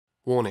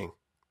Warning: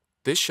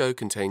 this show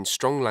contains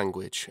strong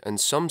language and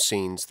some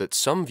scenes that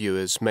some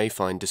viewers may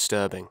find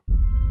disturbing.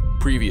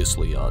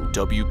 Previously on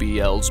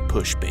WBL's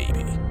Push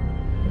Baby.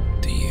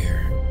 The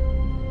year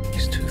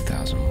is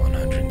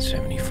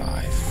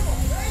 2175.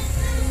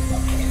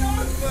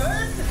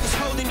 What's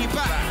holding you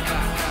back?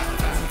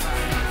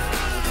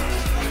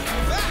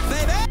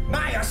 Baby!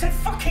 Mate, I said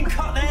fucking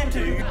cut there,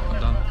 dude! I'm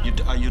done.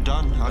 Are you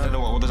done? I don't know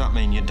what does that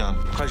mean, you're done?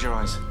 Close your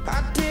eyes.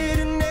 I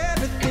didn't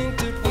ever think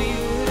that we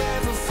would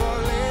ever fall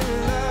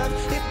in love.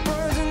 It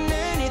wasn't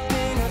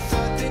anything I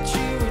thought that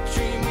you were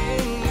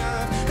dreaming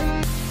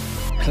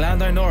of.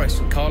 Lando Norris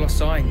and Carlos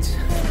Sainz.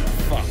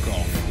 Fuck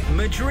off.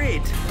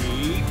 Madrid.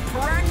 Keep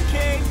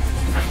pranking!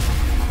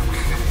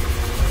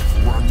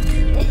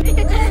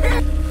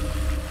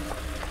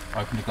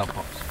 Open the glove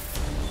box.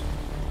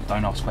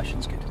 Don't ask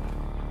questions, kid.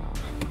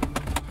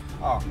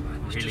 Oh,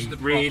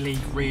 Really?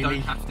 You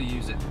don't have to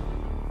use it.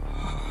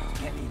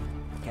 Get in.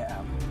 Get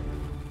out.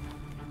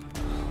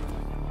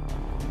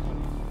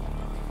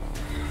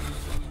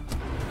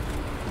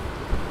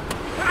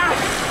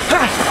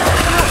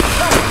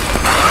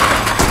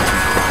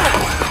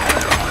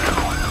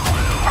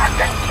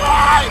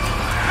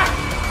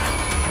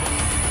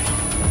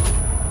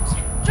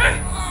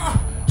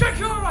 Jake,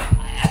 you alright?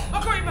 I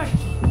got you, mate.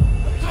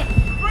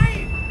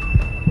 Breathe.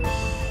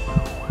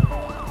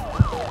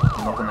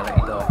 I'm not gonna let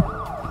you die.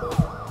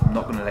 I'm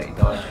not gonna let you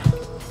die.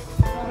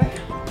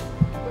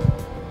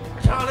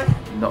 Charlie.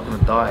 You're not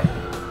gonna die.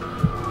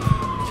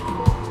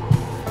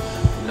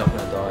 You're not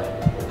gonna die.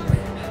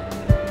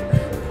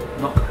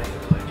 I'm not gonna let you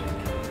die, Jake.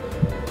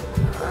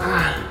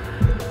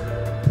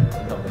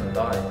 You're not gonna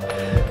die.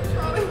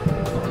 Charlie. I'm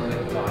not gonna let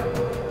you die.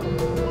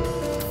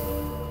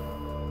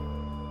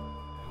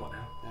 What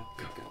now?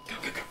 Go.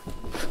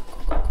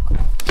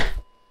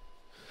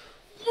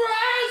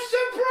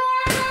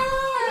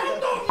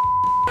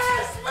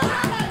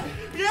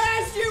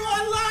 Yes, you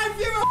are live.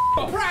 You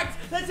are pranked.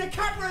 There's a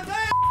camera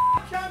there.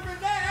 Camera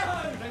there.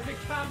 There's a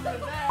camera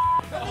there.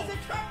 And there's a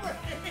camera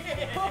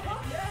here.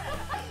 Yeah.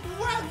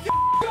 Well,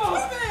 come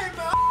here,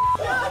 man.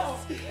 Yes.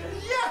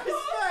 Yes,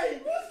 mate.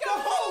 The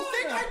whole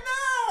thing. I know.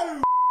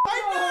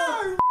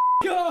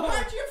 God.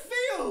 How do you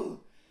feel?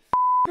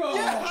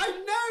 Yeah, I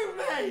know,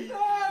 mate.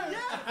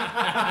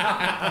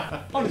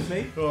 Yeah.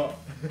 Honestly,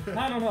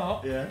 man on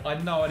heart, I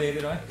had no idea,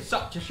 did I?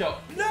 Such a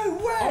shock. No I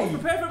was way.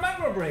 prepared for a bank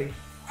robbery.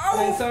 And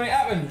then something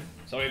happened.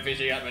 Something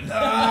fishy happened.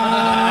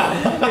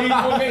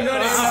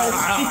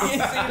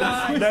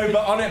 No,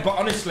 but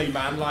honestly,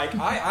 man, like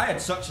I had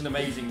such an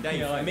amazing day.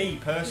 Yeah, For me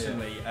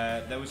personally,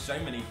 there was so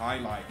many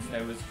highlights.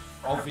 There was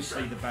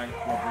obviously the bank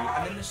robbery,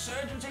 and then the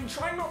surgeon thing.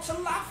 Trying not to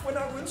laugh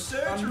when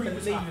surgery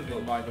was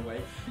happening, by the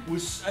way,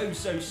 was so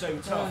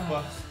tough.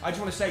 But I just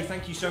want to say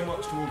thank you so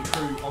much to all the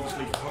crew,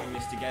 obviously, for putting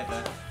this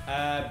together.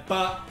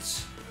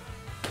 But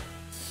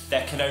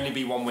there can only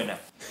be one winner.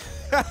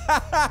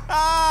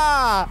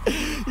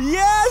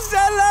 Yes,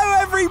 hello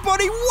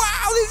everybody.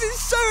 Wow, this is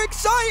so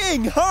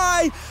exciting.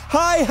 Hi,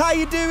 how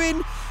you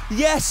doing?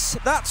 Yes,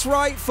 that's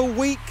right, for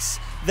weeks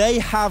they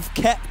have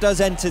kept us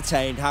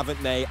entertained,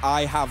 haven't they?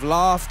 I have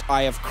laughed,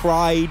 I have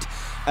cried,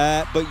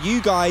 but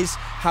you guys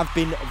have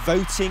been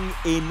voting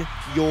in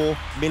your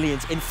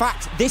millions. In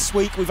fact, this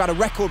week we've had a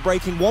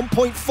record-breaking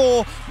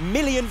 1.4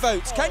 million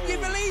votes. Can you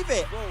believe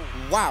it?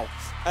 Wow.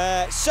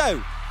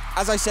 So,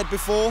 as I said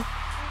before,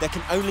 there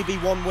can only be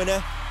one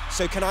winner.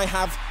 So can I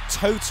have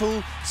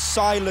total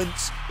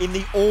silence in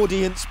the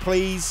audience,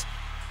 please?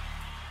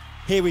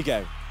 Here we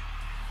go.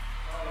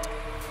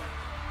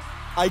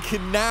 I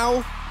can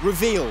now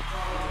reveal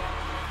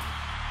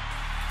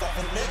that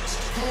the next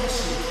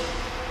person.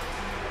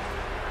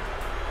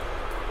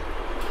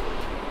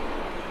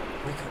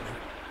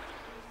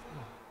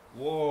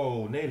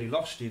 Whoa, nearly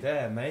lost you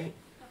there, mate.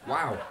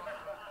 Wow.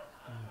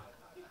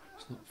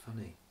 It's not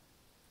funny.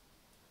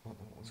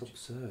 It's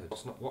absurd.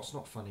 What's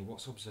not funny?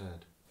 What's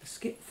absurd? The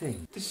skit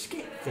thing. The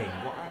skit thing?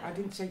 What? I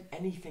didn't say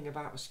anything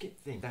about a skit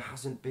thing. There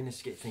hasn't been a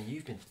skit thing.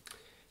 You've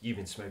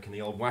been smoking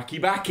the old wacky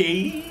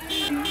backy.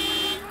 I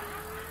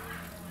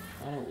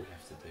know what we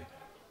have to do.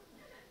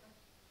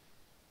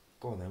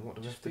 Go on then. What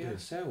do we have to Be do?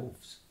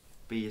 ourselves.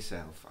 Be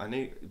yourself. I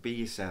knew. Be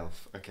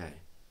yourself. Okay.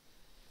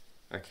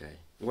 Okay.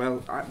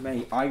 Well,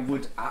 mate, I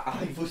would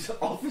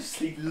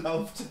obviously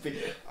love to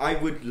be. I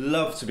would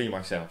love to be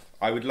myself.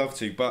 I would love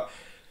to, but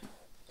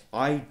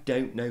I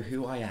don't know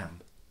who I am.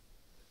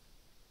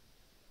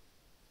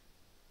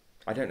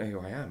 I don't know who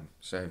I am,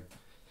 so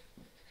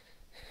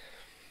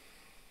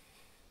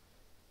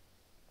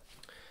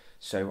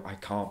I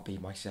can't be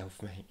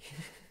myself, mate.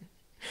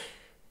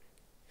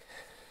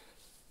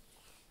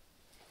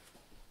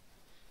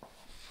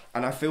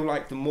 And I feel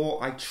like the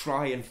more I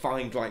try and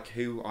find like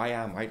who I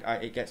am,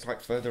 it gets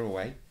like further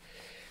away.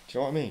 Do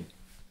you know what I mean?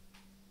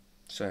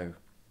 So,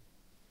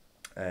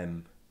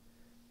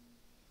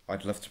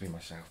 I'd love to be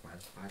myself, man.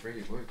 I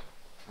really would.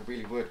 I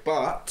really would.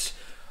 But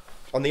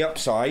on the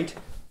upside,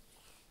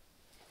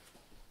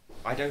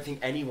 I don't think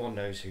anyone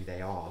knows who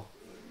they are.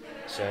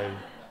 So,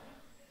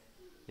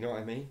 you know what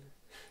I mean?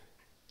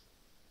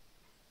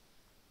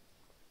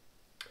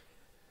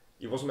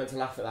 You wasn't meant to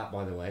laugh at that,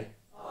 by the way.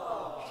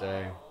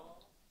 So...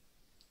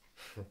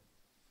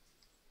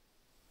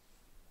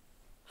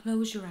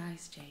 Close your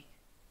eyes, Jake.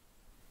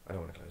 I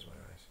don't want to close my eyes.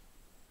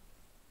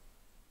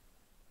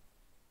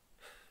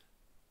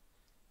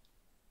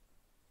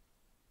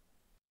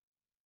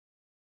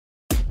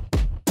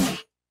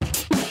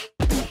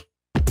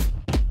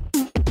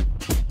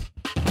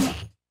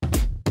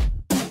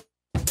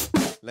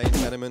 Ladies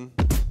and gentlemen,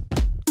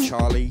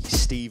 Charlie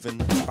Stephen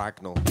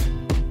Bagnall.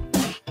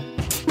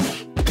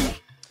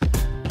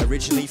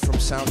 Originally from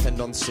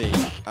Southend-on-Sea.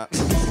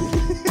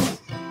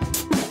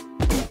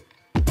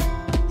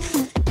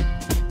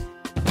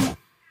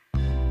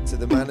 To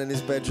the man in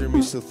his bedroom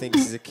who still thinks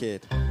he's a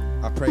kid.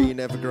 I pray you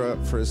never grow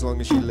up for as long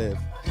as you live.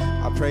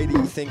 I pray that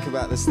you think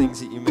about those things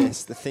that you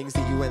missed, the things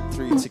that you went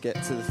through to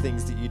get to the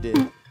things that you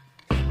did.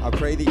 I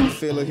pray that you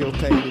feel all your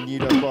pain and you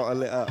don't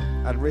bottle it up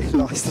and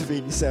realise to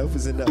being yourself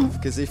is enough.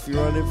 Because if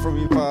you're running from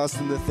your past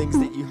and the things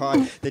that you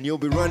hide, then you'll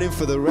be running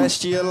for the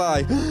rest of your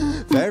life.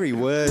 Very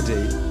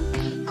wordy.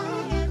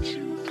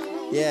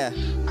 Yeah.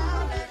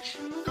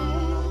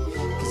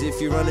 Because if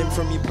you're running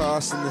from your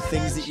past and the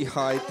things that you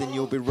hide, then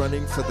you'll be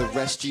running for the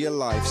rest of your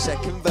life.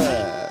 Second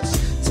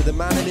verse. To the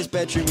man in his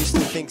bedroom who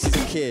still thinks he's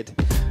a kid.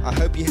 I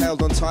hope you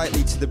held on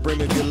tightly to the brim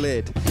of your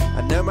lid.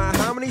 And no matter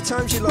how many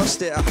times you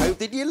lost it, I hope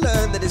that you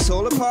learned that it's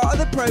all a part of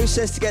the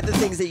process to get the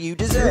things that you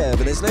deserve.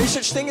 And there's no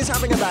such thing as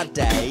having a bad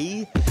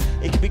day.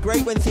 It can be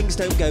great when things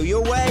don't go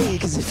your way.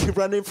 Because if you're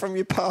running from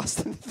your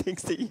past and the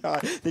things that you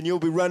hide, then you'll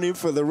be running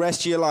for the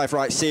rest of your life.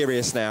 Right,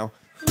 serious now.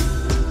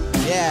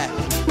 Yeah.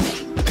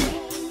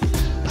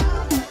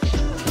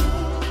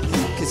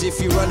 Because if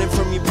you're running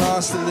from your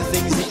past and the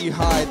things that you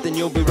hide, then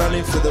you'll be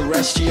running for the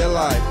rest of your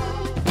life.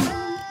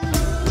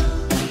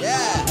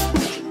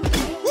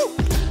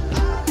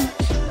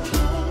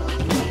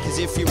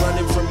 If you're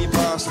running from your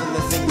past and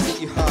the things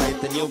that you hide,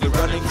 then you'll be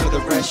running for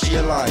the rest of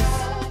your life.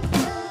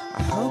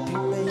 I hope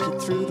you make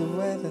it through the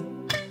weather,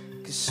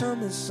 cause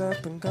summer's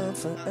up and gone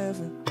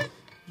forever.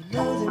 You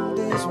know them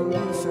days when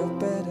you felt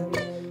better,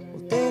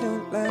 well they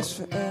don't last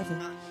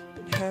forever.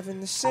 Been having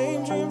the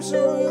same dreams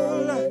all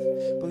your life,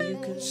 but you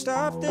can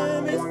stop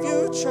them if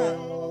you try.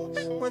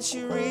 Once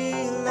you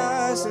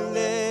realize that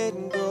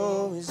letting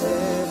go is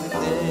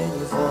everything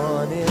you've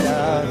wanted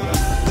out.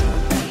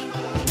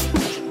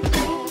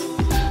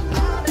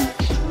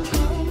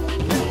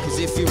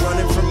 If you're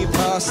running from your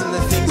past and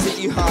the things that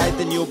you hide,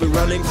 then you'll be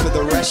running for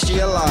the rest of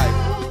your life.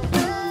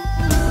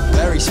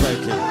 Very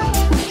smoky.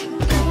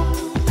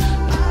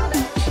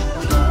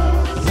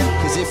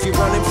 Cause if you're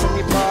running from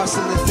your past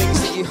and the things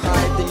that you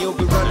hide, then you'll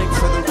be running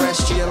for the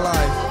rest of your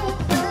life.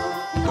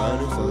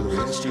 Running for the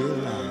rest of your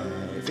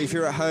life. If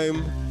you're at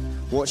home,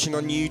 watching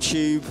on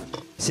YouTube,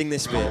 sing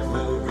this bit.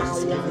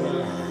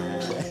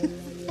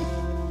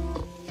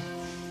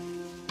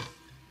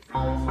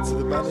 To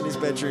the man in his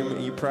bedroom, are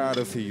you proud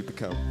of who you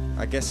become?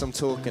 I guess I'm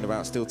talking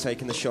about still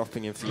taking the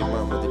shopping in for your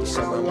mum, or did you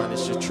somehow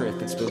manage to trip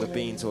and spill the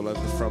beans all over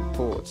the front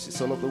porch?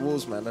 It's all up the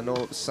walls, man, and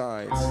all up the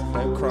sides.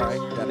 Don't cry,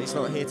 Daddy's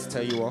not here to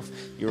tell you off.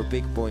 You're a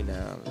big boy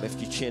now, lift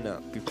your chin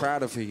up. Be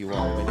proud of who you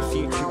are. May the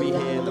future be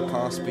here and the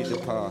past be the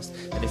past.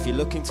 And if you're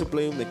looking to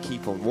bloom, then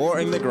keep on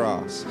watering the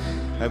grass.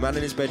 Oh man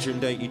in his bedroom,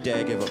 don't you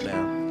dare give up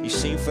now. You've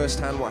seen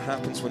firsthand what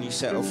happens when you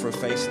settle for a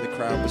face in the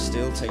crowd, but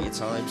still take your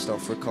time, stop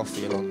for a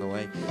coffee along the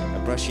way,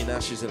 and brush your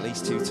gnashes at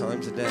least 2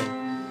 times a day.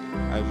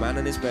 Oh man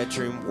in his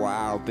bedroom,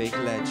 wow, big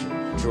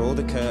legend. Draw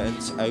the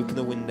curtains, open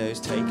the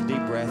windows, take a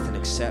deep breath and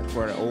accept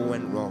where it all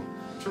went wrong.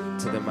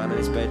 To the man in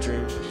his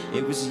bedroom,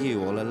 it was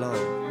you all along.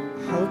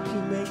 I hope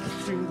you make it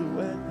through the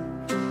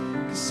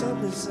weather, cause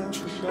summer's up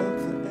and gone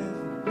forever.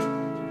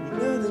 You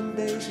know them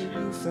days when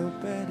you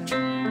felt better,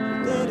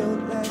 but they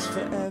don't last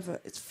forever.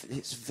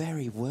 It's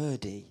very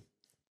wordy.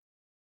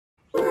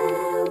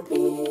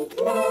 Big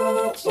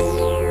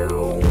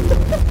legend.